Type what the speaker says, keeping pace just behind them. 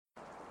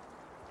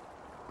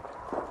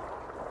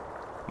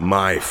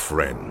My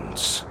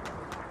friends,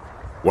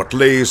 what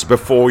lays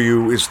before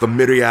you is the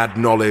myriad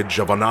knowledge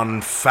of an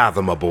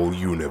unfathomable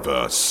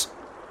universe.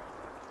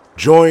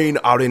 Join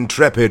our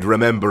intrepid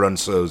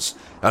remembrancers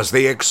as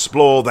they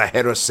explore the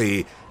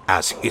heresy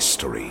as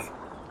history.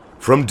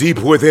 From deep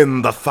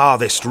within the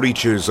farthest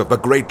reaches of the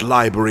great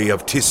library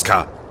of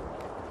Tiska,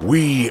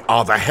 we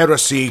are the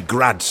Heresy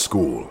Grad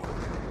School.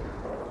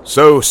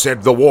 So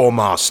said the War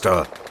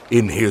Master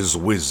in his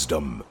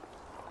wisdom.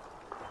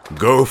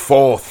 Go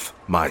forth,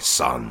 my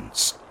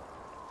sons,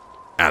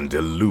 and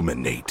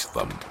illuminate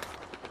them.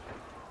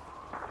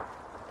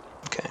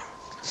 Okay.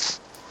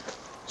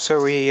 So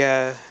are we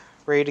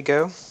ready to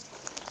go?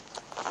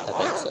 I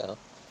think so.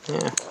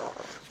 Yeah.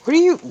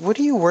 What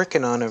are you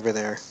working on over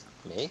there?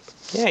 Me?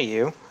 Yeah,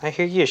 you. I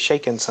hear you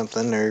shaking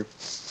something or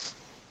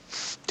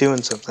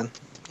doing something.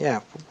 Yeah,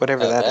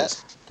 whatever that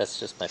is. That's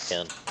just my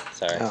pen.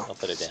 Sorry, Oh. I'll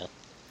put it down.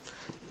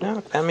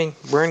 No, I mean,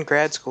 we're in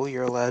grad school.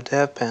 You're allowed to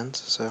have pens,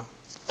 so.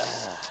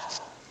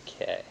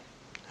 Okay.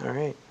 All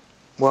right.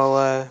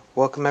 Well,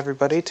 welcome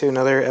everybody to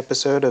another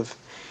episode of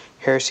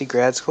Heresy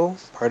Grad School,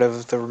 part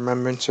of the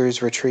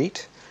Remembrancers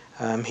Retreat.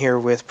 I'm here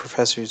with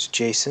Professors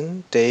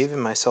Jason, Dave,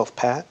 and myself,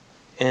 Pat,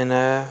 and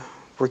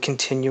we're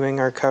continuing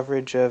our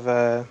coverage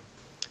of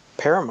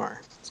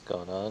Paramar. What's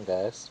going on,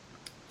 guys?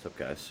 What's up,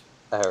 guys?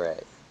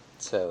 Alright,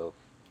 so,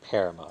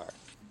 Paramar.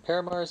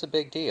 Paramar is a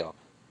big deal.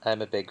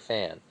 I'm a big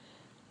fan.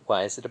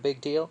 Why is it a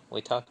big deal?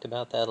 We talked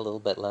about that a little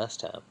bit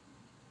last time.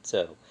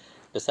 So,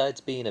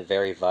 besides being a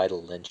very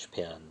vital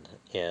linchpin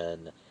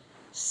in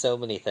so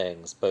many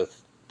things,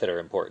 both that are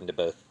important to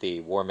both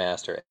the War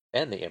Master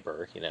and the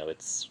Emperor,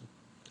 it's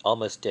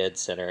almost dead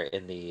center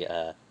in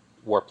the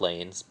warp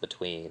lanes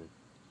between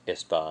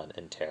Istvan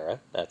and Terra.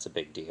 That's a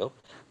big deal.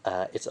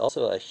 It's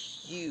also a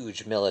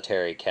huge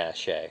military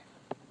cachet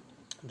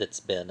that's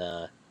been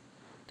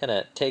kind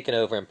of taken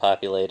over and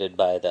populated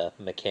by the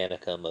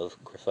Mechanicum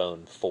of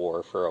Griffon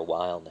 4 for a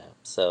while now.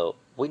 So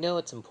we know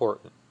it's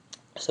important.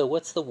 So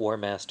what's the War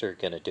Master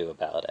going to do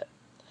about it?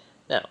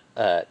 Now,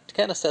 to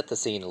kind of set the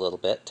scene a little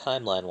bit,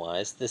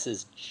 timeline-wise, this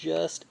is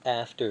just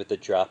after the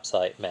drop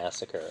site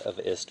massacre of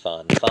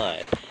Istvan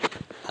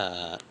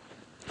 5.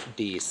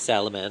 The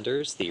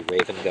Salamanders, the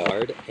Raven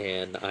Guard,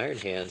 and the Iron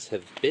Hands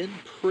have been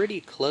pretty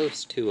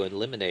close to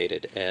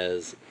eliminated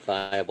as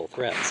viable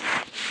threats.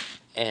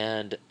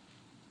 And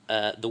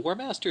the War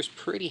Master's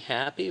pretty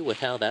happy with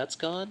how that's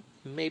gone.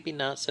 Maybe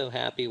not so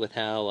happy with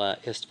how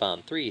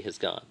Istvan 3 has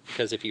gone.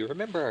 Because if you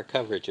remember our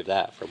coverage of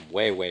that from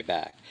way, way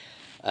back,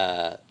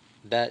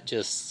 that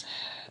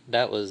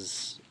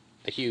was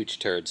a huge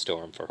turd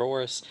storm for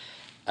Horus.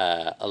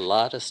 A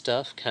lot of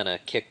stuff kind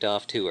of kicked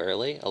off too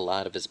early. A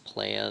lot of his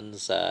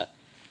plans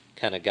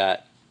kind of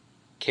got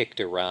kicked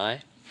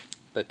awry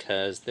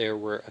because there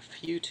were a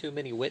few too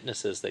many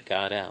witnesses that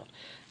got out.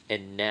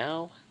 And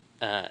now,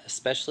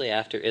 especially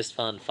after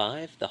Istvan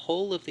 5, the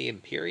whole of the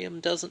Imperium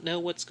doesn't know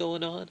what's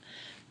going on,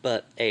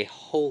 but a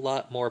whole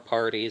lot more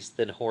parties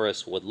than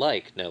Horus would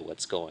like know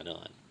what's going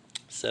on.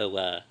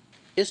 So,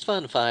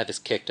 Istvan 5 is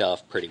kicked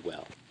off pretty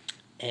well.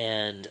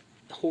 And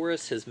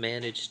Horus has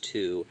managed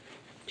to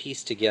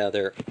piece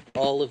together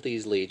all of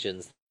these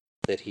legions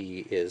that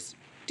he is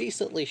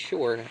decently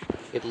sure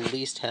at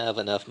least have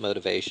enough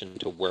motivation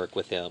to work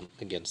with him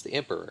against the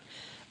Emperor.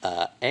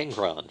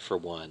 Angron, for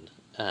one,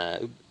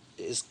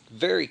 is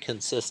very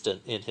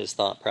consistent in his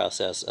thought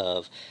process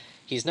of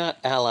he's not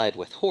allied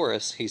with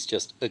Horus, he's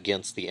just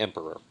against the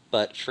Emperor.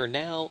 But for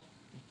now,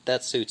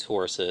 that suits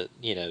Horus,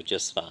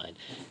 just fine,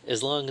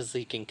 as long as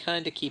he can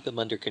kind of keep him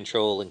under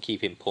control and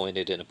keep him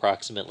pointed in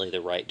approximately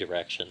the right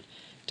direction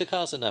to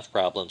cause enough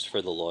problems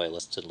for the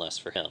Loyalists and less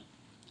for him.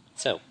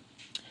 So,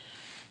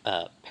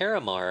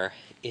 Paramar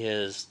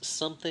is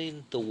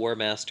something the War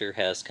Master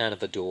has kind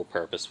of a dual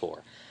purpose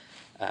for.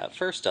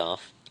 First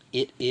off,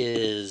 it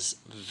is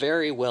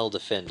very well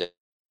defended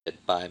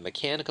by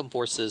Mechanicum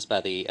forces,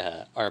 by the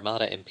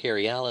Armada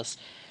Imperialis,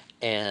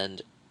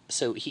 and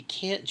so he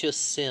can't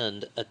just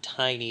send a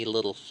tiny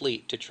little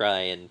fleet to try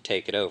and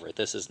take it over.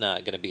 This is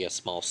not going to be a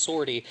small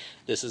sortie.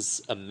 This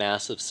is a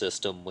massive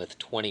system with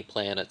 20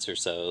 planets or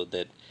so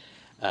that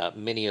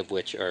many of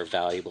which are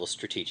valuable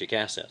strategic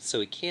assets. So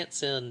he can't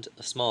send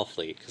a small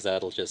fleet because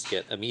that'll just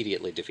get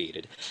immediately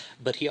defeated.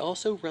 But he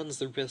also runs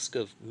the risk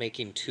of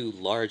making too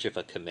large of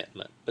a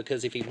commitment,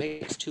 because if he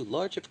makes too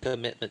large of a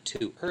commitment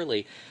too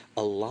early,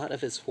 a lot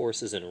of his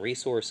forces and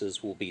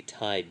resources will be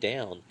tied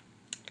down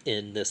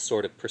in this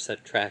sort of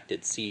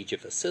protracted siege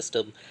of a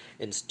system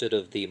instead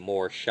of the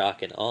more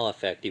shock and awe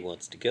effect he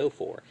wants to go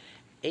for.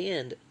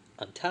 And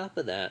on top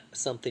of that,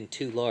 something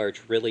too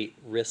large really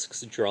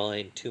risks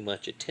drawing too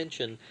much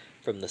attention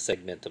from the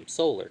segmentum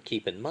solar.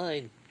 Keep in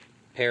mind,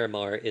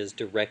 Paramar is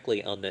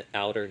directly on the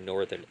outer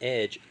northern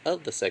edge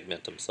of the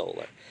segmentum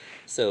solar.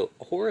 So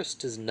Horus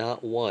does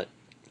not want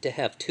to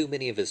have too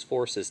many of his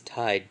forces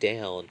tied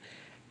down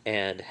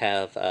and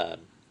have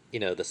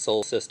the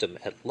Sol system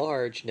at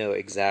large know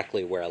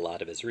exactly where a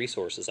lot of his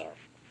resources are.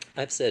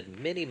 I've said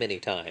many, many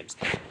times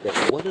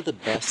that one of the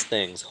best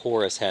things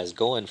Horus has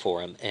going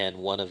for him, and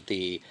one of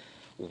the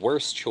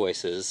worst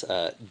choices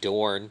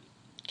Dorn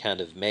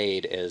kind of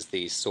made as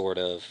the sort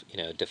of,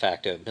 de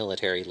facto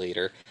military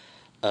leader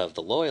of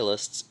the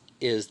Loyalists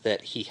is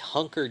that he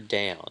hunkered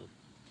down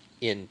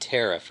in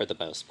Terra for the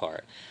most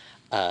part.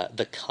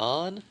 The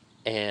Khan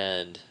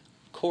and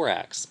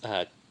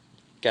Korax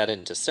got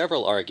into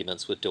several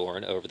arguments with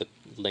Dorn over the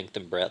length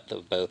and breadth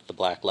of both the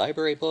Black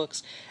Library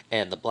books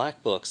and the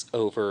Black books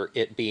over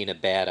it being a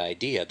bad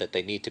idea, that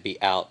they need to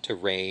be out to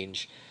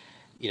range,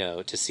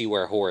 to see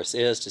where Horus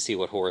is, to see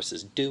what Horus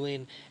is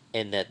doing,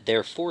 and that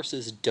their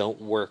forces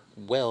don't work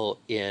well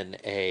in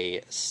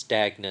a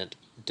stagnant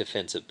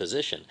defensive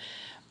position.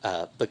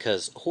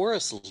 Because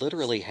Horus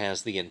literally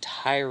has the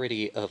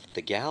entirety of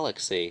the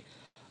galaxy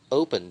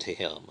open to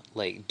him.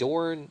 Like,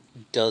 Dorn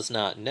does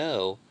not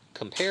know,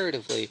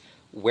 comparatively,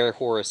 where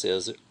Horus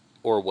is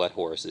or what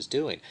Horus is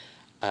doing.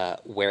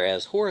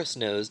 Whereas Horus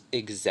knows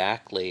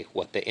exactly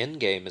what the end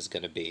game is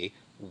going to be,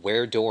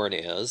 where Dorn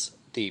is,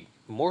 the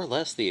more or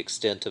less the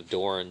extent of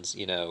Dorn's,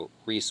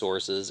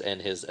 resources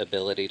and his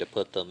ability to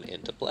put them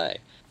into play.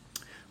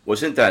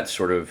 Wasn't that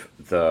sort of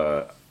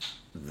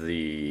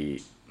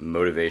the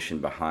motivation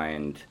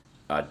behind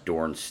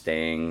Dorn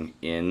staying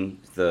in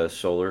the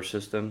solar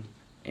system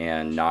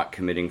and not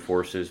committing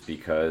forces,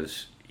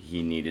 because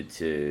he needed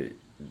to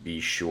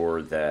be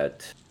sure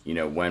that,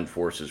 when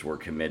forces were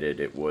committed,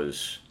 it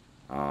was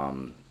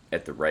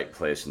at the right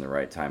place in the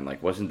right time?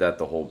 Like, wasn't that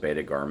the whole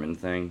Beta Garmin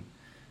thing?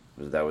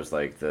 That was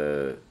like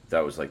the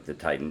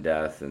Titan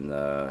death and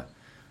the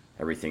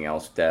everything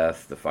else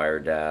death, the fire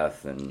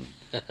death, and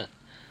it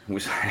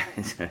was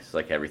it's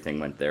like everything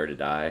went there to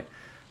die.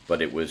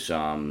 But it was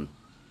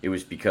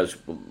because,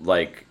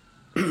 like,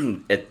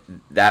 at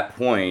that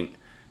point,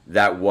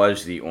 that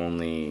was the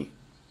only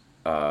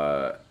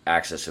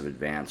axis of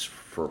advance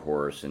for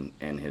Horus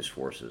and his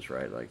forces,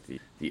 right? Like,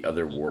 the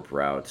other warp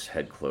routes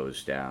had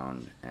closed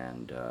down,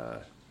 and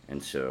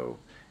so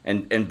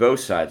both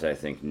sides, I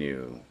think,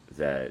 knew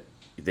that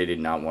they did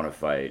not want to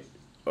fight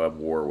a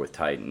war with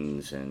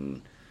Titans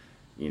and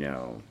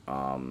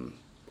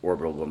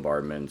orbital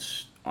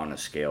bombardments on a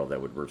scale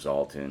that would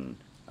result in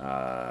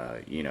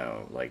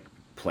like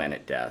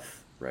planet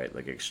death, right?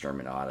 Like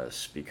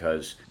exterminatus,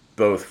 because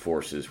both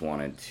forces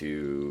wanted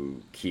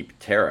to keep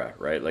Terra,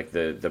 right? Like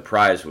the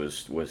prize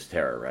was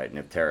Terra, right? And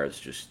if Terra is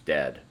just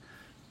dead,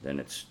 then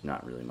it's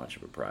not really much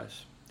of a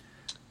prize.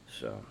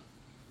 So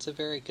it's a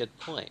very good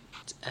point.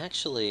 It's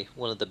actually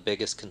one of the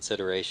biggest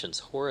considerations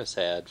Horus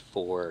had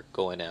for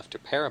going after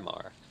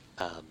Paramar.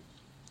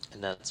 And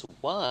that's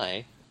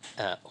why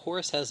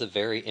Horus has a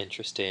very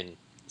interesting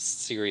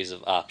series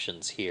of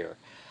options here.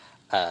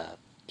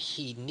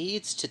 He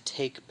needs to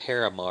take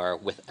Paramar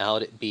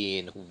without it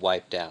being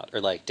wiped out, or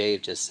like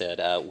Dave just said,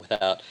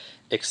 without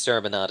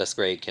exterminatus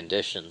grade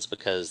conditions,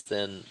 because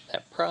then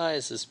that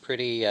prize is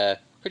pretty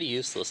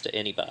useless to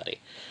anybody.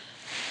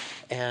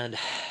 And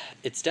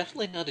it's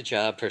definitely not a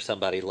job for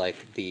somebody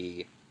like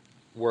the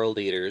World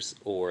Eaters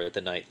or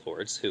the Night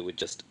Lords, who would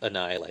just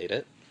annihilate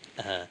it.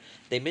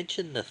 They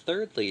mentioned the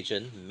Third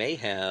Legion may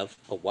have,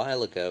 a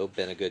while ago,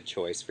 been a good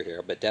choice for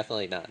here, but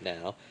definitely not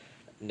now.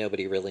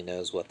 Nobody really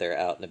knows what they're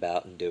out and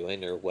about and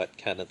doing, or what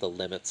kind of the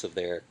limits of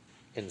their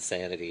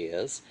insanity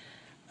is.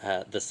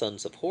 The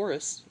Sons of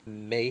Horus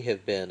may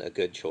have been a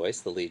good choice,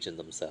 the Legion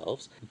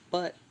themselves,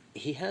 but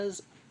he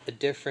has a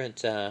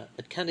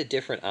kind of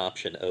different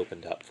option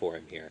opened up for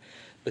him here,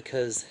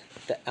 because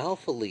the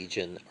Alpha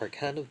Legion are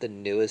kind of the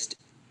newest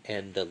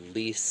and the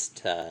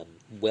least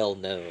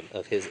well-known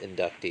of his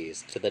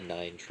inductees to the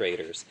Nine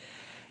Traitors.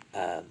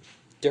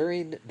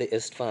 During the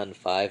Istvan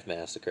V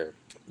massacre,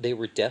 they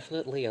were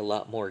definitely a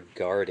lot more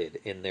guarded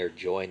in their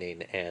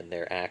joining and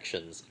their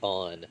actions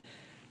on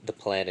the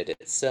planet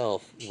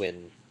itself,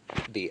 when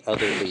the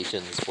other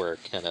legions were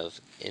kind of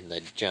in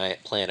the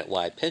giant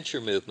planet-wide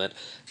pincher movement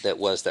that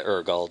was the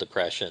Urgal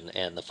Depression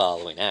and the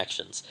following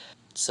actions.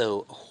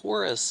 So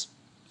Horus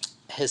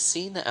has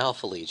seen the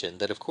Alpha Legion,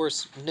 that of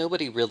course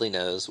nobody really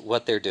knows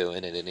what they're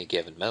doing at any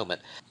given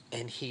moment,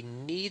 and he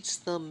needs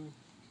them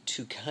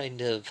to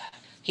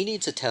he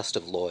needs a test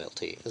of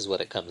loyalty, is what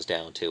it comes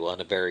down to,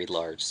 on a very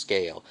large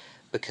scale,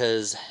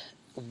 because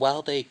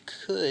while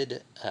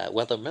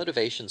while their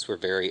motivations were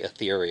very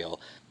ethereal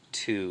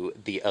to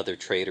the other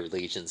traitor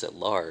legions at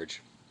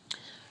large,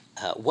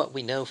 what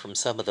we know from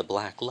some of the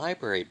Black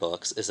Library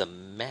books is a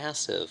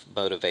massive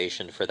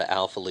motivation for the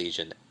Alpha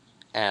Legion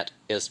at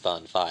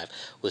Istvan V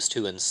was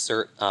to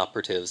insert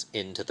operatives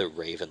into the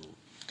Raven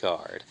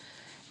Guard.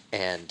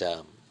 And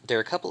there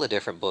are a couple of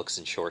different books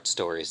and short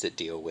stories that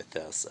deal with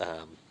this.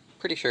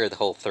 Pretty sure the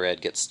whole thread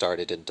gets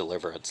started in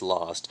Deliverance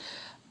Lost.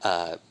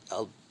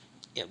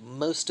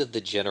 Most of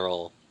the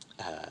general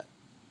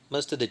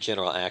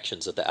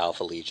actions of the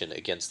Alpha Legion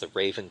against the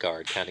Raven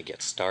Guard kind of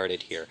get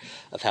started here,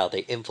 of how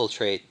they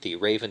infiltrate the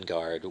Raven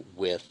Guard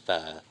with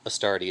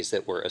Astartes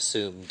that were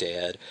assumed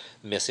dead,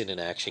 missing in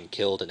action,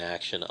 killed in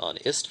action on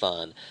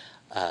Istvan.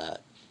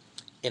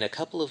 In a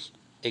couple of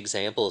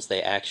examples,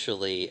 they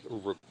actually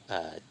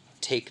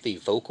take the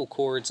vocal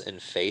cords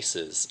and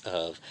faces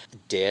of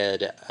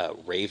dead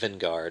Raven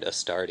Guard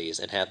Astartes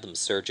and have them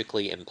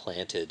surgically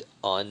implanted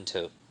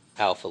onto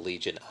Alpha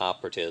Legion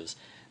operatives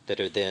that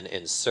are then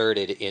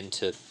inserted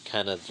into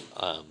kind of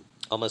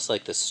almost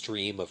like the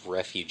stream of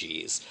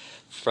refugees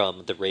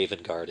from the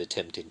Raven Guard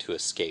attempting to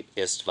escape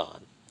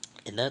Istvan.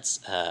 And that's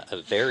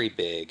a very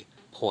big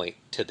point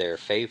to their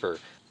favor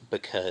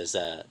because,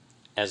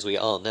 as we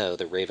all know,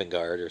 the Raven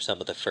Guard are some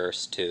of the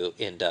first to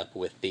end up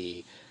with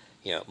the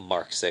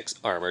Mark 6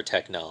 armor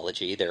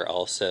technology. They're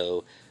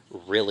also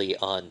really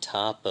on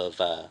top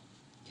of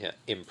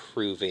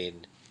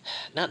improving,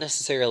 not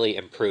necessarily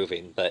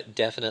improving, but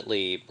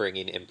definitely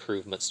bringing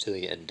improvements to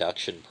the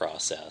induction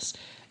process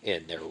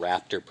in their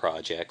Raptor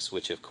projects,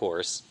 which of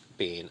course,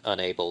 being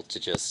unable to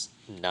just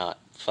not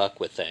fuck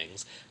with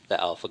things, the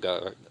Alpha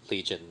Guard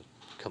Legion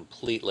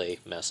completely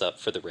mess up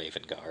for the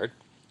Raven Guard.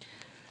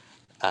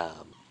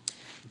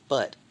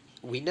 But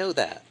we know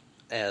that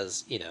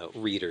as,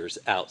 readers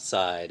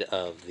outside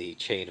of the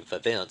chain of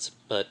events,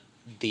 but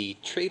the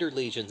Traitor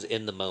Legions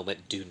in the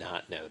moment do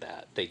not know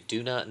that. They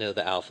do not know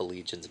the Alpha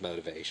Legion's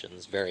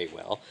motivations very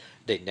well.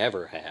 They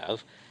never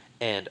have.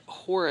 And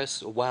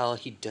Horus, while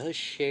he does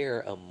share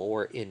a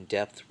more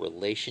in-depth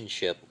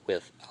relationship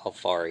with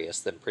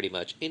Alpharius than pretty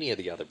much any of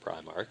the other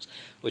Primarchs,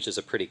 which is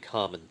a pretty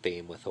common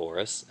theme with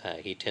Horus,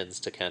 he tends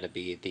to kind of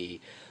be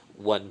the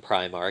one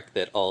Primarch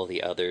that all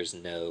the others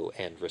know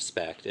and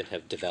respect and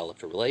have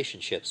developed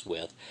relationships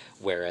with,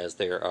 whereas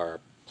there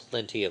are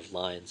plenty of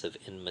lines of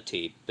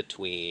enmity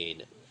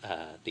between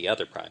the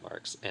other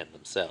Primarchs and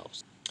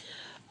themselves.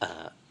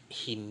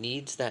 He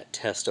needs that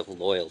test of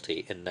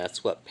loyalty, and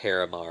that's what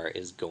Paramar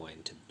is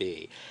going to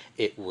be.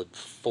 It would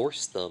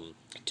force them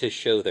to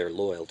show their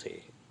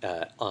loyalty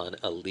on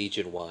a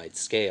Legion-wide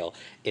scale,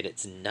 and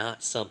it's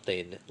not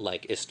something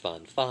like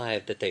Istvan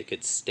V that they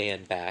could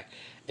stand back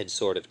and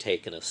sort of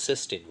take an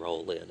assisting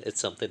role in.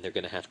 It's something they're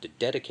going to have to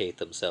dedicate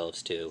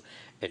themselves to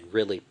and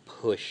really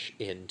push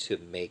into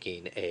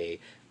making a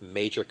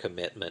major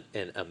commitment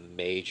and a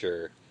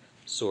major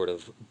sort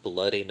of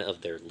blooding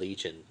of their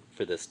Legion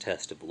for this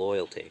test of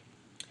loyalty.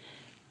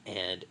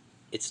 And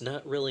it's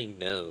not really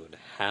known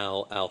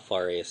how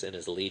Alpharius and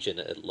his Legion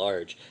at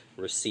large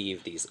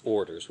received these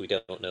orders. We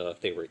don't know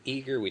if they were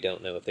eager, we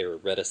don't know if they were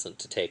reticent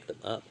to take them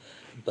up,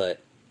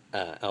 but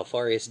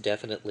Alpharius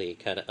definitely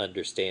kind of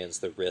understands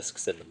the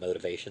risks and the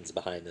motivations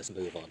behind this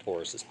move on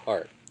Horus's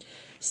part.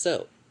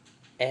 So,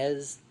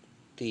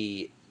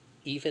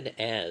 even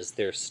as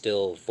there's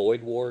still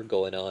Void War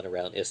going on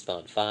around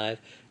Istvan V,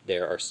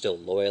 there are still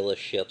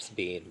Loyalist ships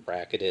being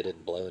bracketed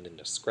and blown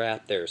into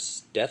scrap.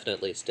 There's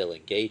definitely still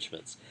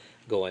engagements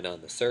going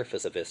on the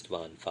surface of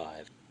Istvan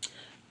V.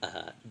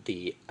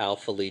 The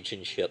Alpha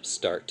Legion ships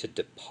start to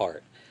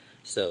depart.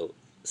 So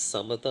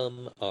some of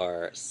them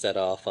are set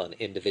off on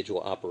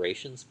individual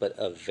operations, but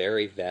a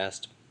very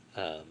vast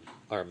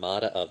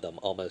armada of them,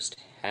 almost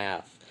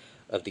half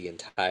of the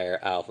entire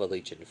Alpha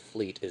Legion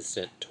fleet, is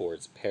sent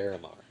towards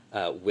Paramar,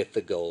 with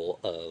the goal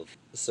of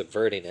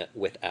subverting it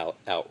without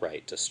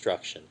outright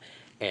destruction.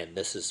 And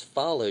this is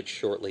followed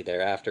shortly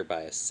thereafter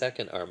by a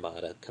second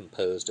armada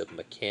composed of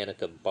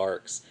Mechanicum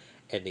barks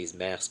and these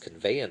mass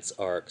conveyance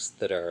arcs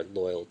that are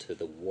loyal to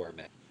the War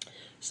Mech.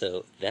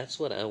 So that's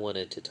what I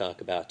wanted to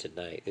talk about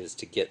tonight, is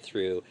to get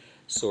through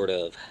sort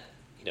of,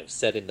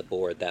 setting the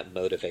board, that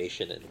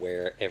motivation and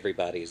where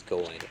everybody's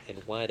going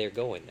and why they're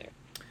going there.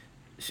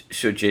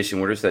 So Jason,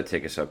 where does that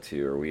take us up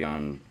to? Are we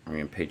on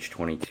page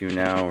 22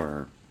 now,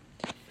 or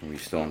are we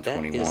still on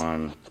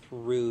 21?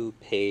 Through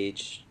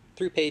page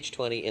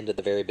 20 into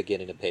the very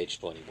beginning of page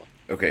 21.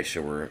 Okay,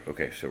 so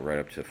right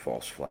up to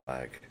false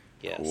flag.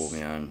 Yes. Cool,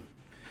 man.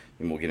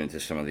 And we'll get into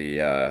some of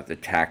the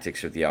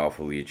tactics of the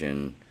Alpha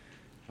Legion,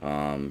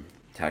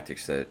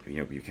 tactics that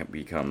we can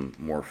become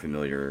more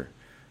familiar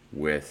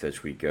with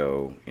as we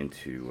go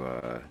into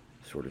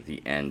sort of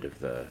the end of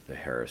the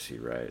Heresy,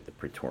 right? The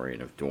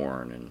Praetorian of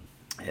Dorn,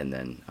 and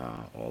then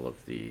all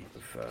of the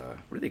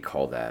what do they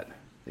call that?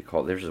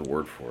 There's a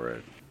word for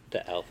it.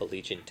 The Alpha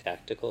Legion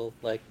tactical,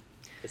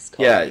 it's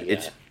called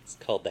it's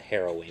called the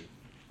harrowing.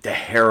 The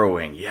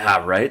harrowing,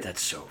 yeah, right.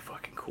 That's so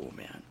fucking cool,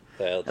 man.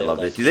 Well, I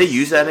love it. Do they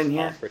use that in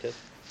here?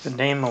 The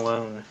name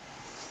alone.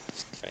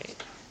 Right.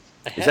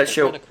 I haven't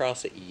run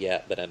across it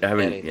yet, but I'm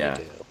betting they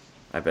do.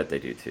 I bet they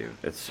do too.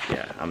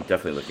 I'm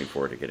definitely looking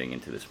forward to getting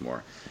into this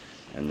more.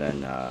 And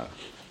then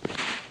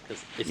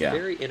it's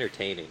very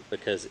entertaining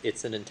because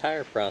it's an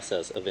entire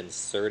process of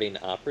inserting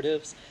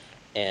operatives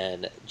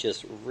and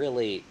just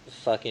really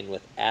fucking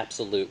with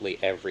absolutely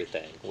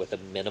everything with a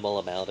minimal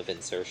amount of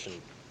insertion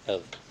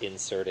of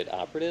inserted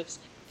operatives.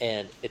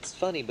 And it's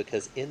funny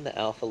because in the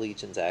Alpha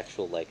Legion's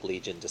actual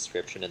Legion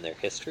description in their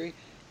history,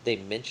 they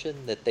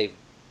mention that they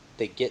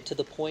get to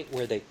the point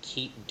where they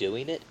keep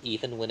doing it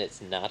even when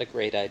it's not a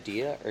great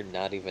idea or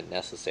not even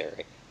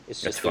necessary.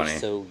 It's just they're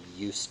so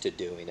used to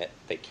doing it,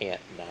 they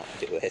can't not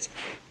do it.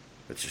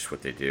 That's just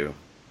what they do.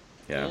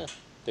 Yeah,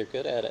 they're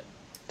good at it.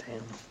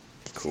 Damn.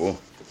 Cool.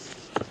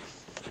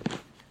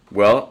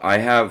 Well, I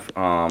have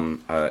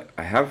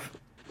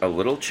a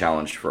little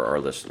challenge for our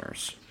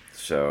listeners.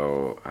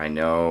 So I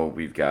know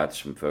we've got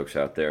some folks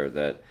out there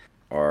that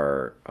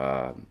are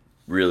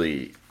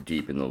really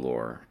deep in the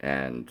lore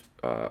and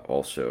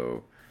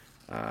also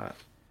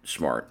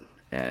smart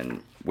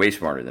and way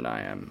smarter than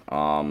I am.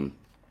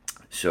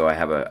 So I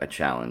have a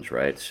challenge,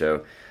 right?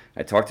 So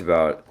I talked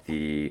about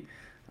the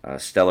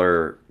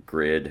stellar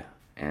grid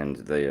and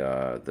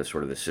the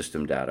sort of the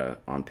system data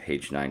on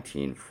page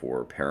 19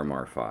 for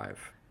Paramar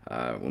 5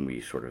 when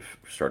we sort of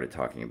started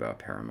talking about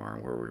Paramar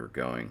and where we were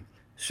going.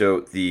 So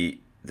the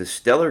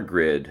stellar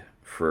grid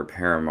for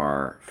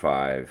Paramar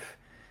 5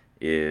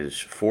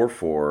 is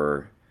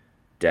 44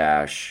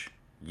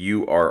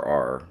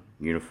 URR,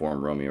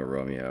 Uniform Romeo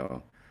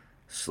Romeo,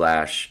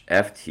 slash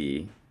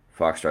FT,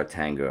 Foxtrot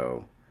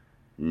Tango,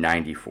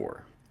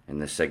 94.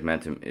 And the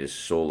segmentum is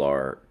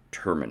solar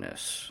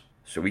terminus.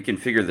 So we can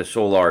figure the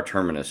solar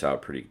terminus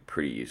out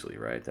pretty easily,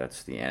 right?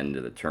 That's the end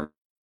of the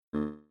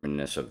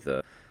terminus of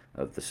the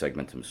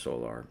segmentum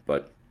solar.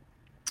 But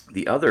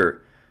the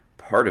other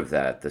part of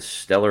that, the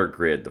stellar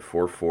grid, the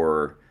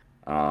 44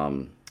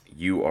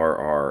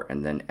 URR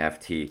and then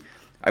FT,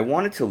 I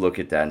wanted to look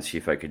at that and see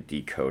if I could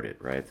decode it,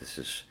 right? This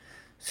is,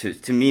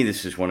 to me,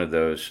 this is one of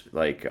those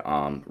like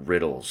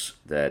riddles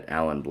that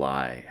Alan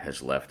Bly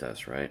has left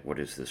us, right? What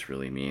does this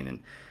really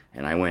mean?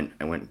 And I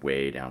went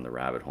way down the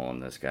rabbit hole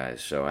in this,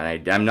 guys. So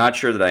I'm not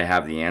sure that I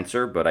have the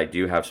answer, but I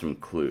do have some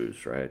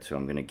clues, right? So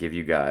I'm going to give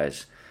you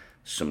guys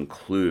some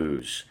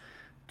clues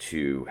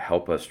to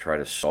help us try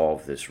to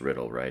solve this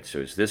riddle, right? So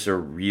is this a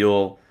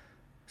real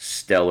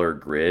stellar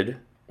grid,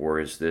 or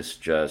is this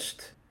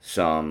just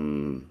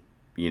some,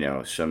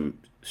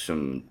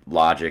 some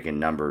logic and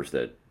numbers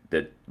that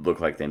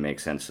look like they make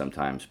sense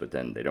sometimes, but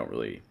then they don't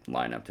really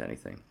line up to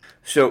anything?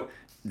 So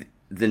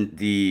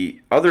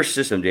the other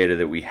system data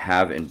that we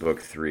have in book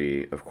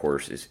 3, of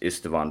course, is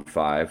Istvan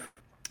 5.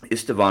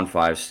 Istvan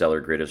 5 stellar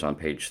grid is on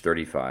page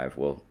 35.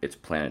 Well, its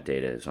planet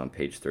data is on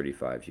page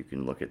 35. You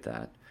can look at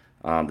that.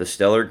 The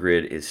stellar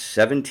grid is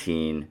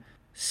 17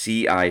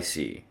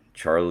 CIC,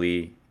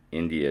 Charlie,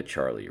 India,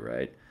 Charlie,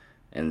 right?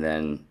 And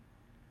then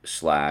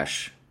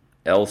slash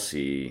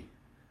LC,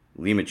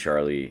 Lima,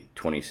 Charlie,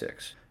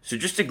 26. So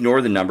just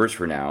ignore the numbers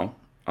for now.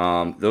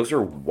 Those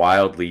are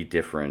wildly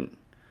different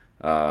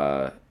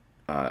alphanumeric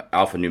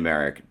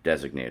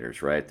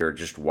designators, right? They're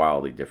just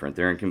wildly different.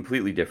 They're in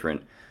completely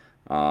different.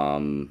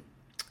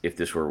 If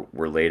this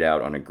were laid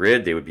out on a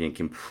grid, they would be in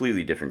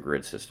completely different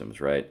grid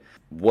systems, right?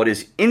 What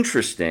is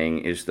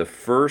interesting is the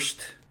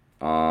first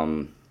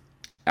alpha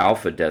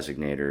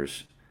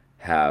designators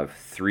have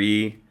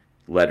 3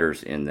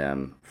 letters in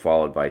them,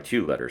 followed by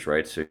 2 letters,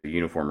 right? So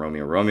Uniform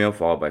Romeo Romeo,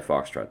 followed by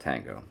Foxtrot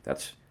Tango.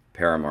 That's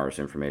Paramar's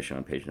information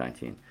on page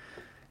 19.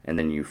 And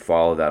then you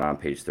follow that on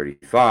page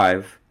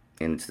 35,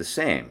 and it's the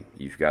same.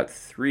 You've got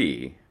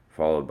 3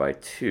 followed by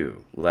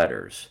 2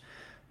 letters.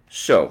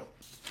 So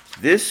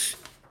this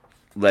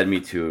led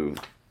me to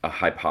a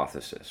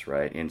hypothesis,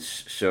 right? And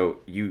so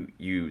you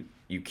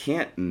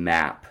can't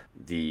map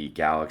the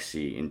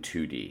galaxy in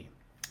 2D.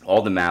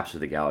 All the maps of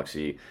the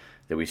galaxy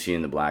that we see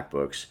in the black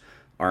books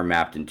are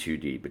mapped in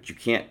 2D, but you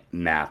can't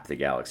map the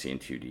galaxy in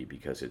 2D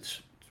because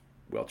it's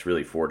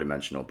really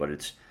 4-dimensional, but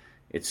it's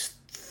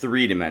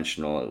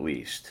 3-dimensional at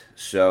least.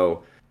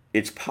 So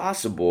it's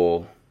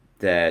possible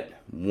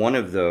that one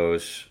of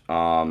those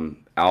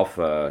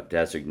alpha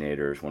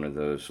designators, one of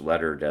those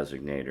letter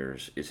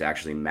designators, is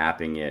actually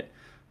mapping it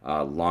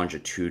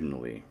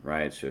longitudinally,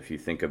 right? So if you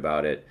think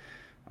about it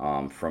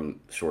from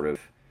sort of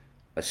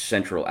a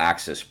central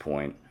axis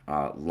point,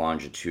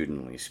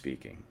 longitudinally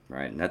speaking,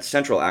 right? And that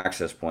central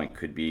axis point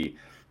could be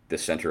the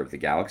center of the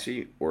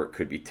galaxy, or it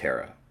could be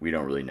Terra. We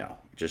don't really know.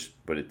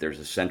 There's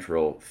a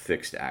central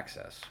fixed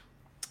axis.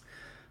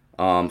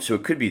 So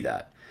it could be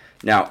that.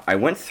 Now, I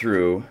went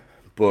through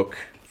book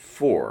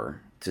 4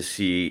 to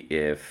see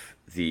if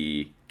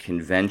the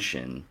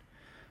convention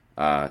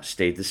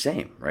stayed the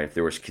same, right? If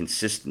there was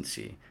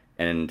consistency.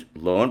 And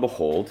lo and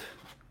behold,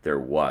 there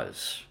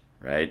was,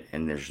 right?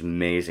 And there's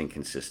amazing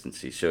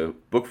consistency. So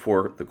book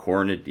 4, the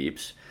Coronid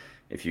Deeps,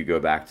 if you go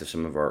back to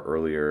some of our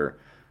earlier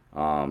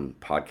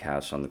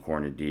podcasts on the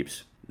Coronid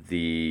Deeps,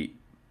 the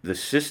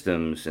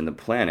systems and the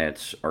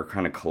planets are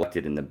kind of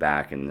collected in the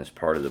back in this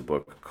part of the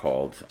book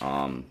called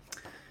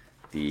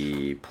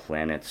the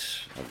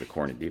planets of the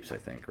Coronid Deeps, I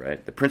think,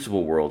 right? The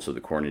principal worlds of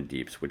the Coronid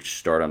Deeps, which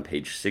start on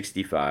page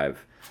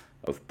 65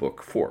 of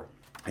book 4.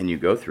 And you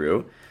go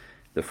through,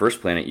 the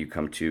first planet you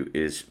come to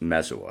is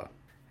Mesoa.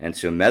 And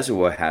so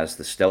Mesoa has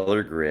the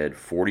stellar grid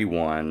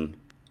 41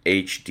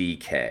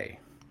 HDK. All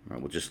right,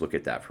 we'll just look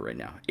at that for right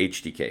now.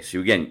 HDK. So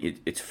again,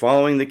 it's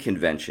following the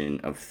convention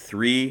of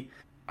 3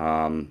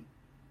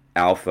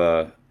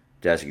 alpha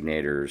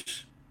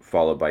designators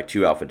followed by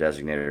 2 alpha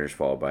designators,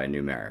 followed by a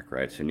numeric,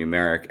 right? So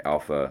numeric,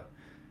 alpha,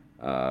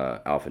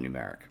 alpha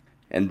numeric.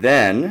 And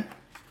then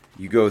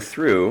you go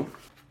through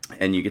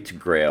and you get to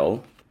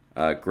Grail.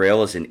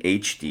 Grail is an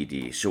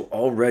HDD. So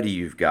already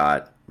you've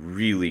got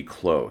really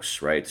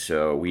close, right?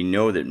 So we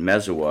know that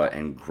Mesoa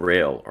and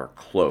Grail are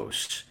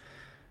close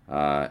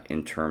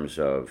in terms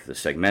of the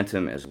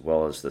segmentum as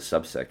well as the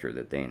subsector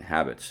that they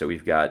inhabit. So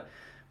we've got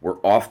we're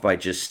off by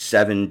just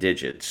 7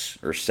 digits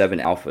or 7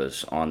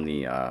 alphas on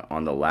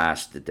the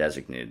last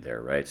designated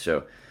there, right?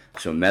 So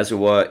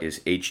Mesowa is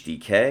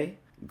HDK,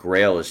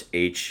 Grail is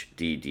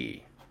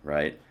HDD,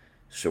 right?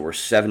 So we're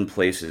 7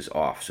 places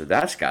off. So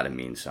that's got to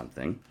mean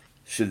something.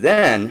 So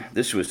then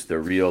this was the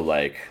real,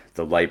 like,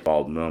 the light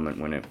bulb moment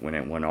when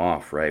it went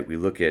off, right? We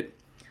look at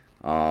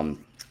Numinal.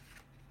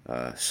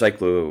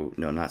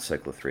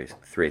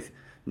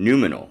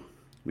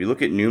 We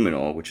look at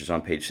Numinal, which is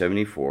on page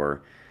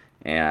 74,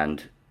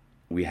 and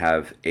we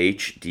have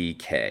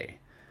HDK.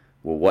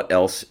 Well, what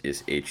else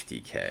is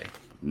HDK?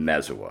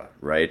 Mesowa,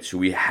 right? So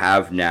we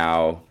have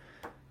now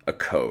a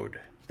code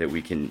that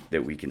we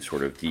can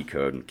sort of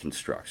decode and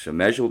construct. So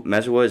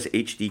Mesowa is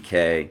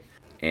HDK,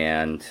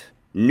 and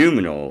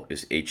Numinal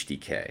is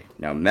HDK.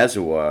 Now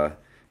Mesowa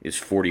is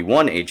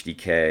 41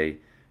 HDK,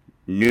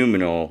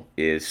 Numinal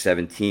is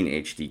 17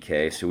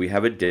 HDK, so we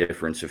have a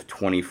difference of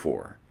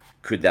 24.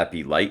 Could that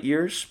be light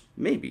years?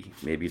 Maybe.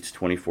 Maybe it's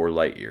 24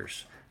 light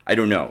years. I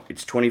don't know.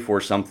 It's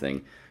 24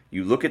 something.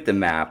 You look at the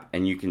map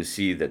and you can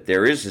see that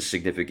there is a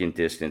significant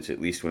distance,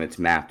 at least when it's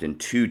mapped in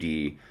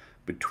 2D,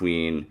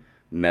 between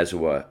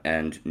Mesowa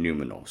and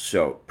Numinal.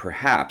 So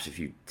perhaps if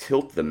you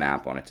tilt the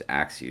map on its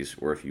axes,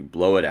 or if you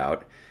blow it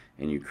out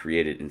and you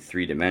create it in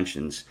 3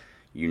 dimensions,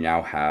 you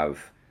now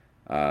have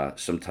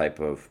some type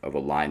of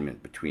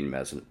alignment between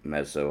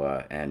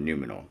Mesowa and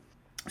Numinal.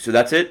 So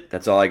that's it.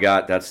 That's all I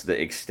got. That's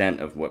the extent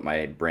of what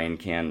my brain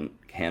can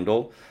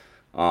handle.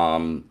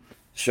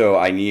 So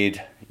I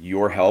need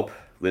your help,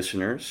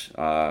 listeners,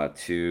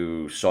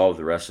 to solve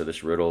the rest of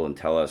this riddle and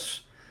tell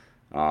us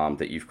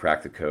that you've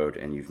cracked the code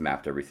and you've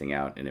mapped everything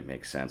out and it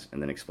makes sense,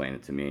 and then explain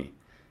it to me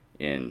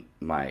in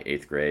my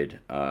 8th grade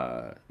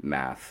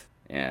math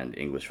and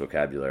English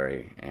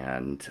vocabulary,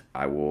 and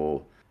I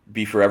will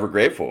be forever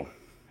grateful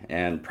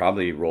and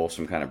probably roll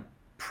some kind of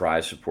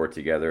prize support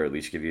together, at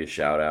least give you a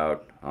shout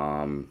out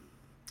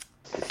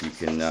if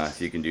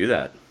you can do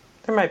that.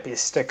 There might be a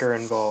sticker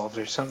involved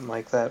or something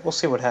like that. We'll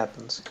see what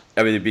happens.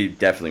 I mean, there'd be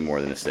definitely more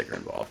than a sticker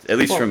involved, at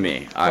least from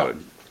me. I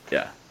would,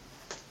 yeah.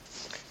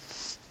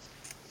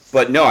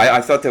 But no,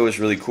 I thought that was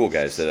really cool,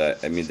 guys.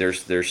 That I mean,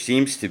 there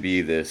seems to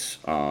be this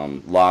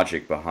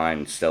logic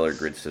behind stellar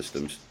grid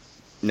systems.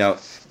 Now,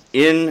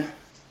 in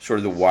sort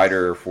of the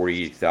wider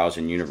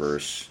 40,000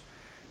 universe,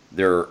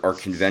 there are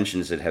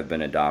conventions that have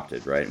been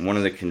adopted, right? And one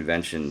of the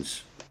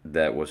conventions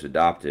that was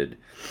adopted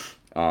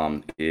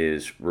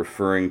is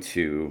referring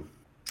to,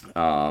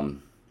 let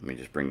me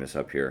just bring this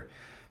up here,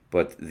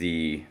 but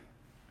I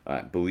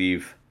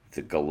believe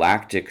the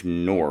galactic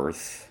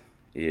north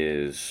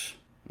is,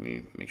 let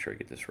me make sure I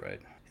get this right.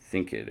 I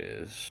think it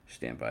is,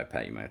 stand by,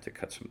 Pat, you might have to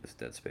cut some of this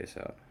dead space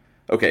out.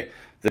 Okay,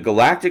 the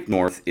galactic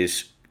north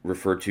is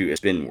referred to as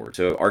spinward.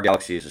 So our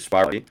galaxy is a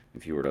spiral.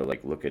 If you were to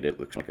look at it, it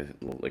looks like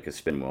a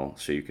spin wheel,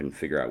 so you can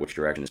figure out which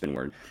direction is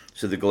spinward.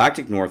 So the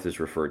galactic north is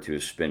referred to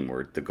as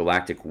spinward. The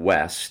galactic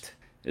west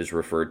is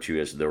referred to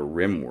as the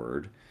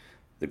rimward.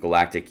 The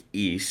galactic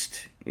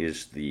east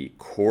is the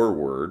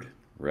coreward,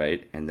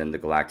 right? And then the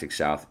galactic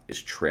south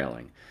is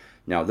trailing.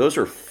 Now those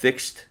are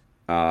fixed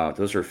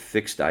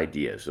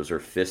ideas. Those are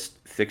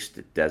fixed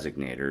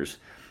designators.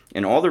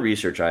 And all the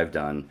research I've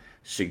done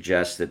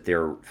suggests that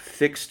they're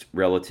fixed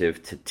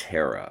relative to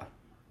Terra,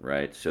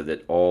 right? So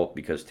that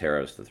because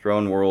Terra is the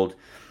throne world,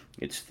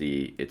 it's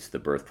the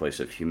birthplace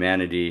of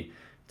humanity,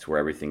 it's where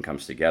everything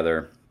comes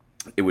together.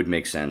 It would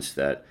make sense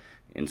that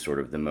in sort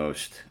of the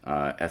most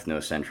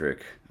ethnocentric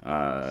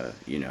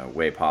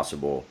way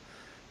possible,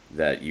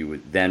 that you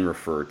would then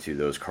refer to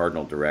those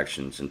cardinal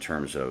directions in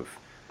terms of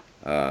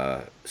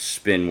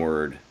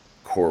spinward,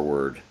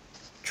 coreward,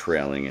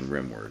 trailing, and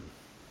rimward.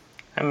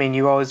 I mean,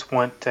 you always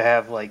want to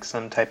have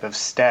some type of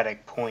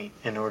static point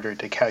in order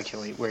to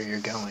calculate where you're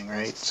going,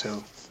 right?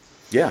 So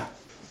yeah.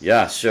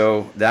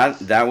 So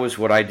that was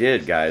what I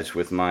did, guys,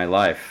 with my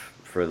life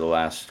for the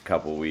last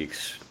couple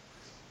weeks.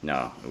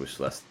 No, it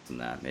was less than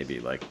that,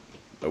 maybe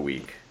a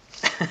week.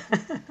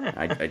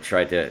 I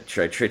tried to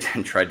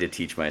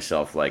teach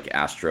myself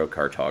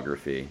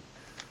astrocartography.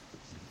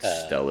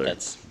 Stellar.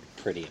 That's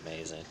pretty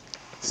amazing.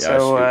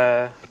 So,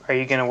 are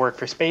you going to work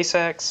for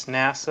SpaceX,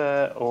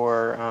 NASA,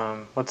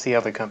 or what's the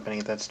other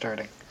company that's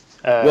starting?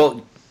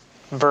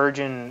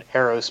 Virgin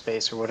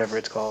Aerospace or whatever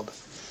it's called.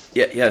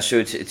 Yeah. So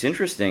it's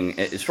interesting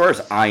as far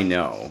as I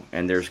know,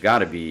 and there's got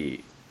to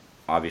be,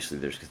 obviously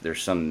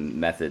there's some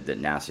method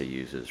that NASA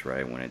uses,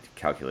 right, when it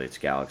calculates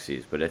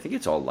galaxies, but I think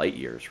it's all light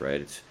years,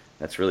 right?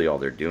 That's really all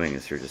they're doing,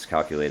 is they're just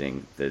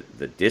calculating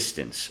the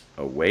distance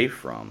away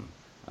from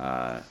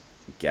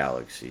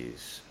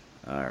galaxies.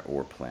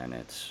 Or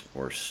planets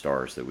or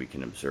stars that we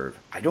can observe.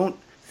 I don't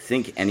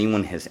think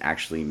anyone has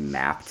actually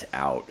mapped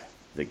out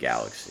the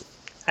galaxy.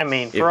 I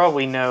mean, for all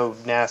we know,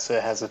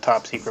 NASA has a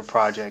top secret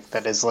project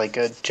that is like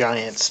a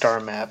giant star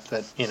map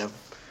that,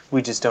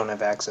 we just don't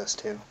have access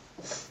to.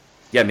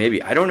 Yeah,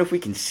 maybe. I don't know if we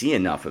can see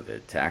enough of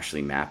it to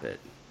actually map it.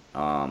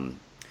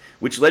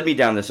 Which led me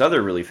down this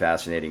other really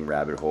fascinating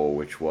rabbit hole,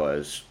 which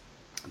was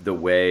the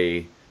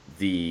way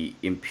the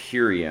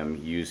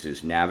Imperium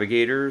uses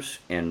navigators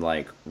and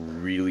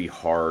really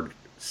hard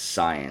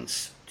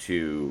science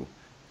to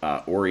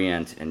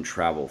orient and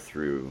travel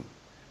through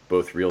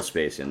both real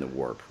space and the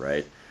warp,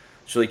 right?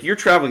 So like you're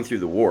traveling through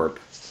the warp,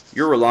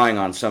 you're relying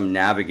on some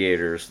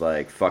navigator's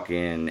like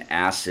fucking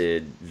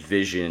acid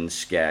vision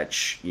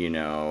sketch,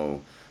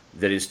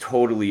 that is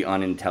totally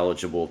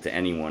unintelligible to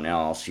anyone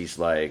else. He's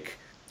like,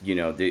 you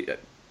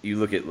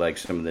look at like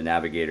some of the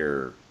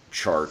navigator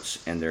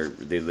charts, and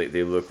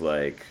they look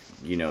like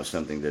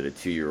something that a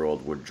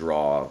 2-year-old would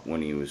draw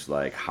when he was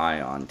like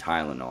high on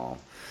Tylenol.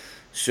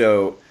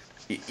 So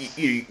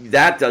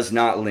that does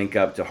not link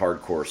up to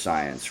hardcore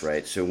science,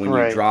 right? So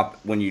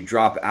when you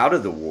drop out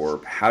of the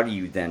warp, how do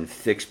you then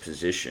fix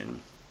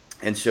position?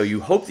 And so you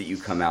hope that you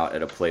come out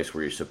at a place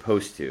where you're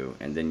supposed to,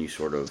 and then you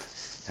sort of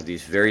have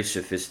these very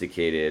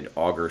sophisticated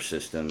auger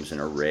systems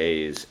and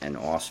arrays and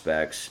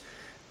auspex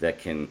that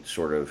can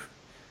sort of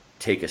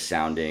take a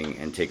sounding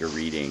and take a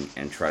reading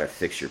and try to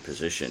fix your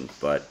position.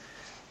 But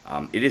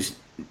it is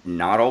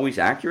not always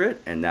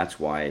accurate, and that's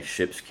why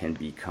ships can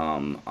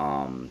become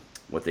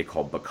what they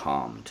call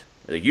becalmed.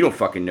 Like, you don't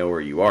fucking know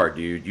where you are,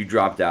 dude. You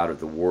dropped out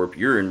of the warp.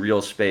 You're in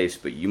real space,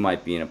 but you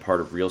might be in a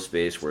part of real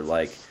space where,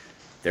 like,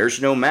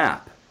 there's no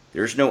map.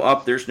 There's no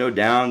up, there's no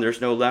down, there's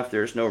no left,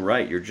 there's no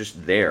right. You're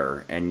just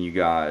there, and you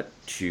got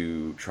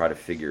to try to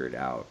figure it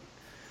out.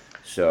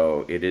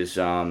 So it is.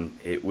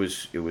 It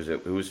was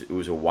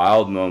a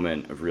wild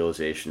moment of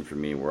realization for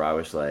me, where I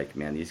was like,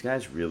 man, these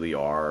guys really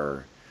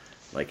are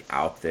like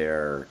out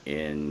there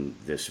in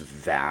this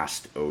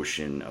vast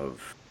ocean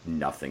of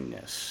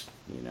nothingness,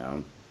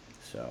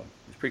 So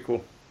it's pretty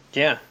cool.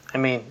 Yeah, I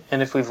mean,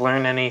 and if we've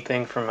learned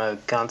anything from a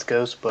Gaunt's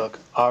Ghost book,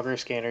 auger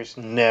scanners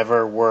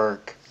never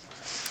work.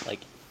 Like,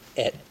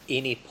 at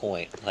any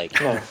point,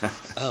 like,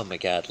 oh my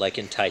god, like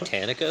in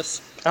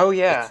Titanicus. Oh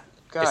yeah,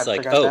 it's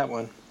like, forgot that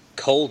one.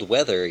 Cold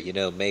weather,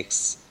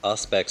 makes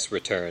auspex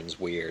returns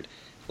weird.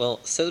 Well,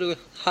 so do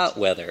hot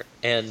weather,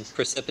 and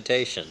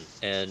precipitation,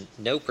 and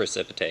no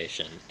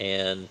precipitation,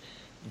 and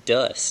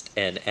dust,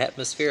 and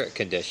atmospheric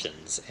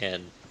conditions,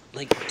 and,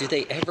 like, do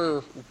they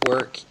ever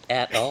work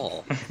at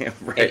all? Yeah,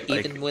 right. And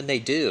even when they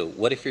do,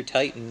 what if your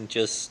Titan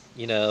just,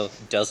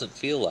 doesn't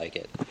feel like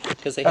it?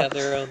 Because they have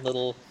their own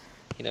little,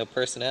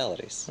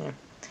 personalities. Yeah.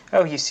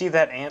 Oh, you see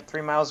that ant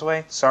 3 miles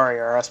away? Sorry,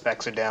 our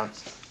auspex are down.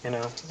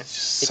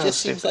 It's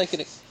just seems like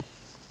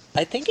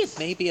I think it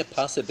may be a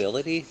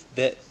possibility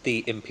that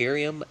the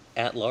Imperium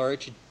at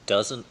large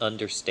doesn't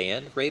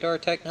understand radar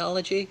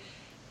technology,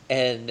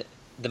 and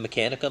the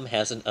Mechanicum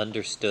hasn't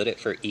understood it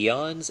for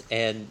eons,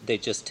 and they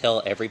just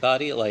tell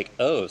everybody, like,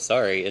 oh,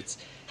 sorry, it's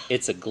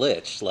a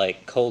glitch,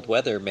 like, cold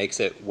weather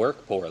makes it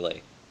work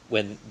poorly,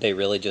 when they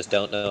really just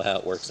don't know how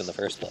it works in the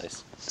first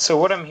place. So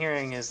what I'm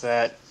hearing is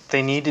that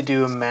they need to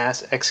do a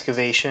mass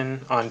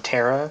excavation on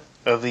Terra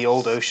of the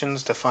old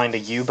oceans to find a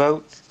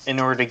U-boat in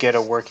order to get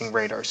a working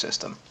radar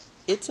system.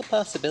 It's a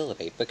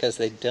possibility, because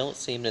they don't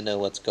seem to know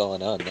what's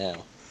going on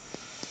now.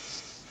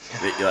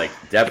 Like,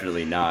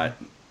 definitely not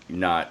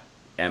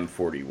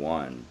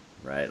M41,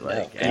 right?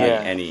 Like,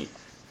 no.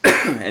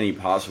 any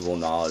possible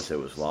knowledge that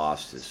was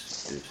lost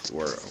is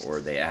or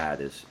they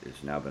add is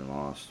now been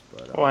lost.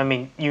 But well, I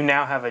mean, you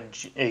now have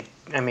in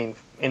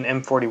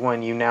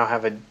M41 you now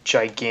have a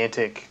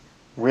gigantic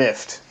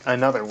rift,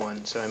 another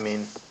one. So I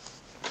mean,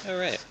 all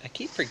right, I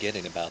keep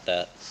forgetting about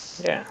that.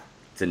 Yeah,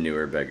 it's a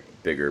newer,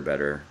 bigger,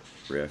 better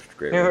rift.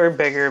 Great. Newer,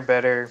 bigger,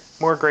 better,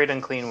 more great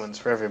unclean ones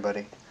for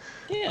everybody.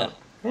 Yeah.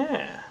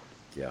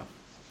 Yeah.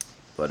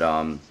 But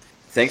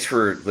thanks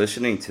for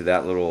listening to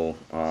that little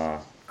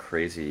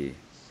crazy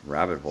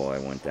rabbit hole I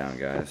went down,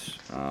 guys.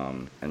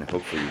 And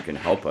hopefully you can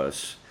help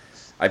us.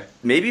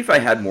 Maybe if I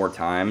had more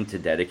time to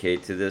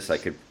dedicate to this, I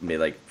could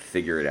maybe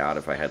figure it out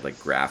if I had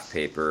graph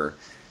paper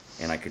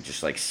and I could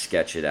just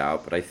sketch it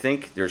out. But I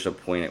think there's a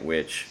point at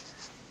which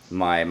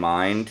my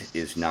mind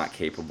is not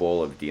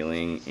capable of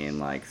dealing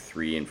in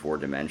 3 and 4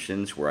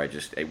 dimensions where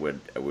it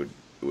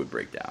would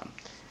break down.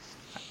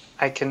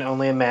 I can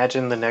only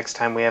imagine the next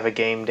time we have a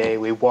game day,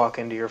 we walk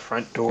into your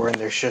front door and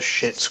there's just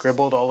shit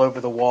scribbled all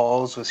over the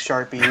walls with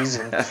Sharpies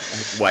and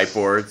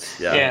whiteboards.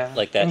 Yeah.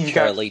 Like that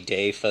Charlie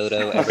Day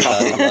photo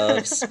everybody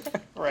loves.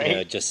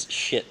 Right. Just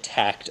shit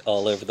tacked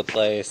all over the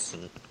place.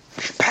 And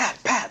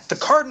Pat, the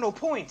cardinal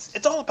points.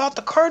 It's all about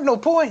the cardinal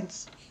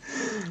points.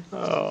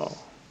 Oh,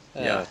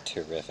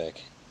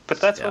 terrific. But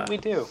that's what we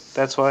do.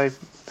 That's why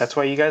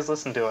you guys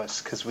listen to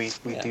us, because we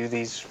do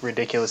these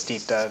ridiculous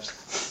deep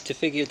dives. To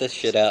figure this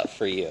shit out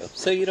for you,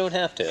 so you don't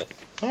have to.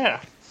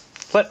 Yeah.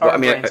 Let our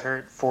brains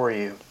hurt for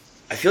you.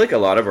 I feel like a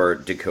lot of our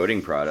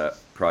decoding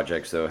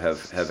projects, though,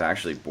 have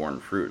actually borne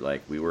fruit.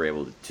 We were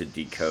able to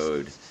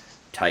decode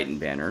Titan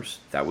banners.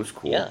 That was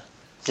cool.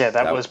 Yeah,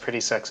 that was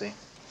pretty sexy.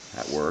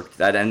 That worked.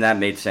 That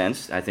made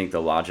sense. I think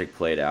the logic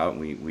played out.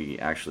 We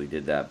actually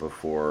did that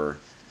before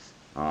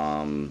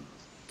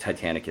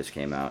Titanicus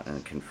came out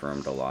and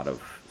confirmed a lot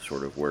of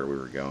sort of where we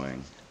were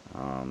going.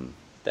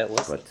 That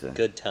was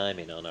good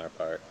timing on our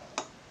part.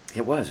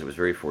 It was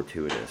very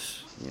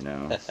fortuitous,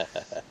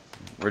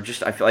 We're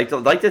just, I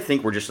like to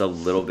think we're just a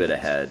little bit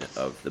ahead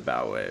of the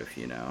bow wave,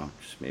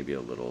 just maybe a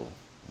little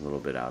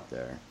bit out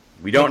there,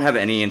 We don't have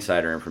any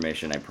insider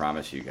information, I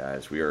promise you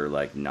guys. We are,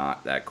 like,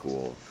 not that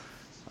cool.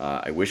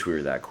 I wish we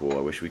were that cool.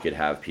 I wish we could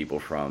have people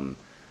from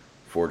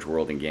Forge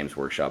World and Games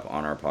Workshop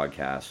on our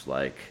podcast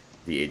like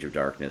the Age of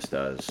Darkness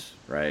does,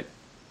 right?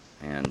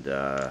 And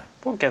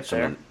We'll get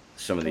there.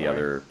 Some of the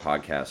other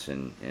podcasts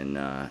in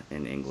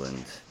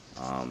England.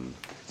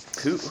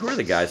 Who are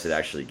the guys that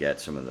actually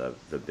get some of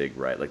the big,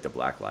 right, like the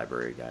Black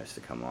Library guys to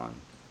come on?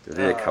 Are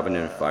they the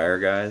Covenant of Fire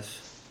guys?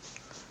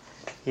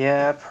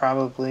 Yeah,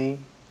 probably.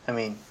 I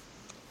mean,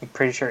 I'm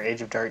pretty sure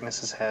Age of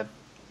Darkness has had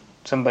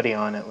somebody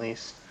on at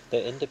least.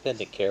 The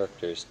independent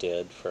characters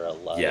did for a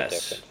lot of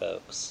different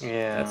folks.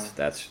 Yeah,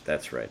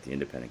 that's right. The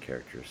independent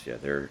characters, yeah,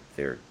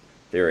 they're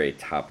a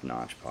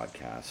top-notch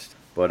podcast.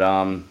 But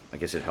I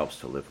guess it helps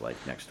to live like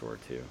next door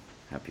too.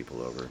 Have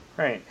people over.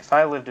 right. If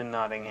I lived in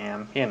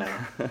Nottingham, you know.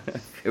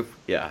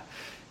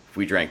 If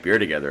we drank beer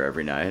together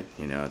every night,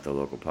 you know, at the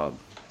local pub.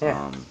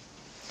 Yeah.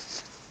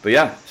 But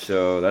yeah,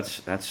 so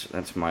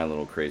that's my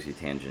little crazy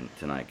tangent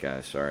tonight,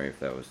 guys. Sorry if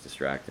that was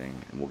distracting,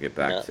 and we'll get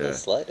back Not to the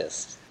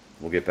slightest.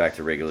 we'll get back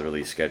to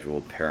regularly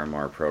scheduled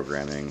Paramar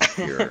programming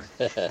here.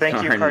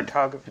 Thank you,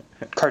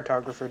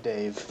 cartographer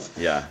Dave.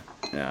 Yeah.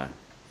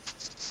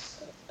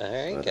 All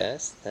right, But,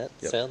 guys. That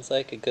yep. sounds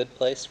like a good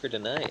place for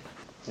tonight.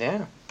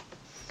 Yeah.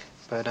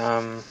 But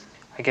I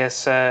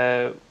guess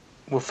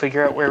we'll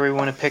figure out where we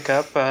want to pick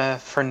up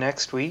for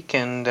next week.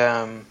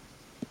 And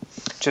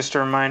just a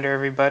reminder,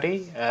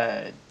 everybody,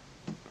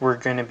 we're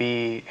going to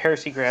be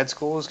Heresy Grad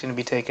School is going to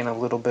be taking a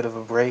little bit of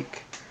a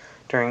break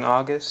during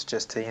August,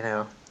 just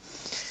to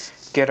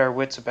get our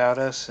wits about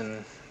us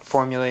and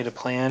formulate a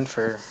plan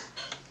for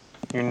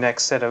your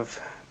next set of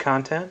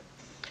content.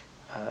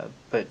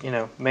 But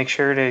make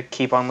sure to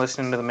keep on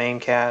listening to the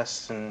main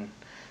cast, and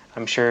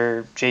I'm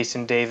sure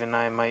Jason, Dave, and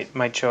I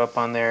might show up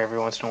on there every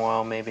once in a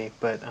while, maybe.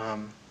 But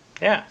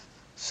yeah.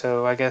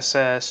 So I guess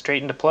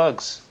straight into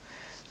plugs.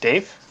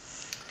 Dave?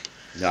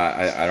 No,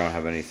 I don't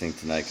have anything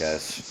tonight,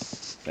 guys.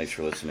 Thanks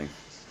for listening.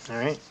 All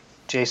right.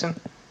 Jason?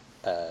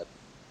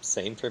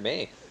 Same for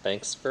me.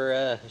 Thanks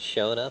for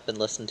showing up and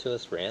listening to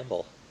us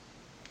ramble.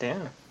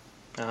 Yeah.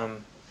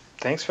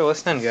 Thanks for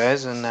listening,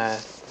 guys. And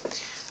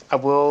I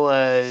will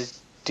I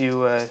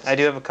do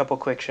have a couple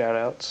quick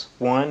shout-outs.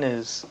 One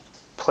is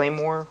play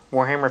more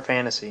Warhammer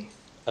Fantasy.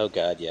 Oh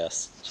God,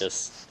 yes.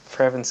 Just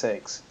For heaven's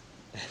sakes.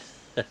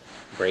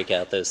 break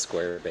out those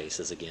square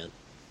bases again.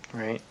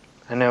 Right.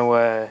 I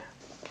know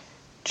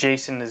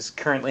Jason is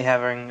currently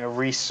having a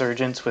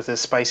resurgence with his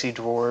spicy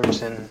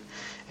dwarves,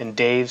 and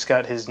Dave's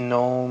got his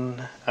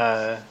gnome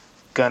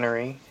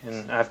gunnery,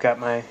 and I've got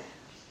my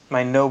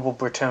noble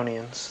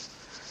Bretonians.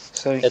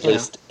 So At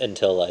least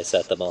until I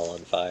set them all on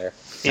fire.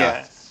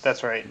 Yeah,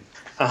 that's right.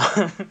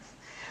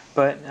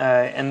 But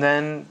and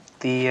then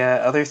the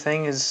other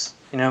thing is,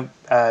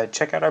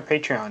 check out our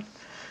Patreon.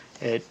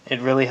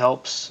 It really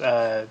helps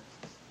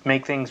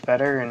make things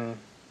better, and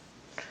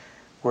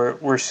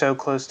we're so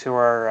close to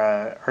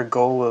our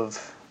goal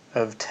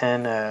of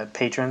 10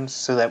 patrons,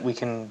 so that we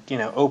can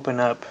open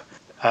up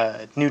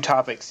new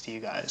topics to you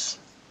guys,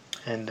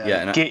 and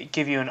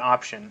give you an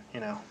option.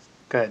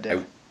 Go ahead,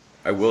 Dave.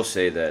 I will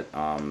say that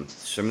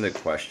some of the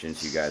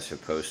questions you guys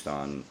have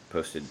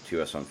posted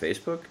to us on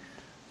Facebook,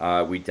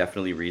 we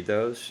definitely read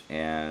those,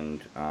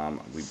 and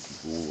we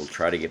will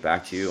try to get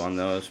back to you on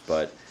those.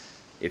 But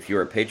if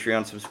you're a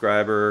Patreon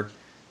subscriber,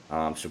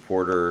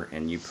 supporter,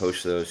 and you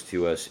post those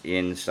to us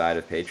inside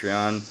of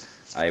Patreon,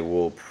 I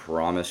will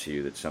promise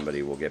you that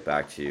somebody will get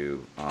back to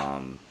you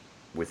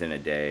within a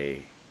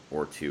day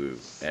or two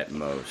at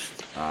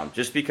most.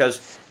 Just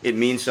because it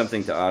means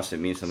something to us,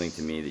 it means something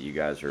to me that you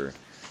guys are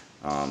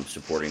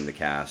supporting the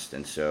cast,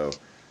 and so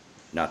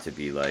not to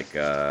be like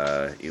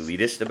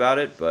elitist about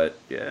it, but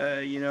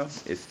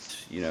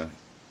if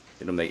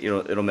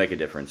it'll make a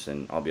difference,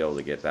 and I'll be able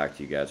to get back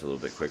to you guys a little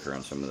bit quicker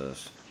on some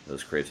of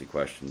those crazy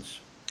questions.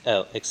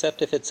 Oh,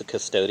 except if it's a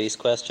Custodes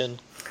question,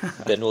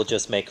 then we'll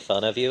just make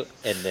fun of you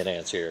and then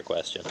answer your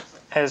question.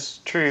 As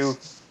true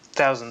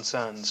Thousand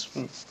Sons,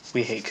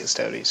 we hate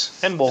Custodes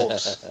and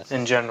wolves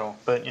in general,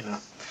 but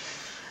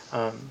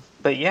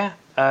but yeah,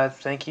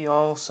 thank you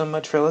all so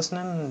much for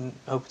listening, and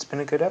hope it's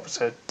been a good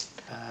episode.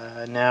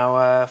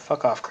 Now,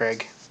 fuck off,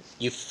 Craig.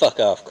 You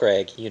fuck off,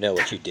 Craig. You know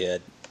what you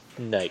did.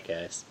 Night,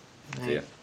 guys. See ya.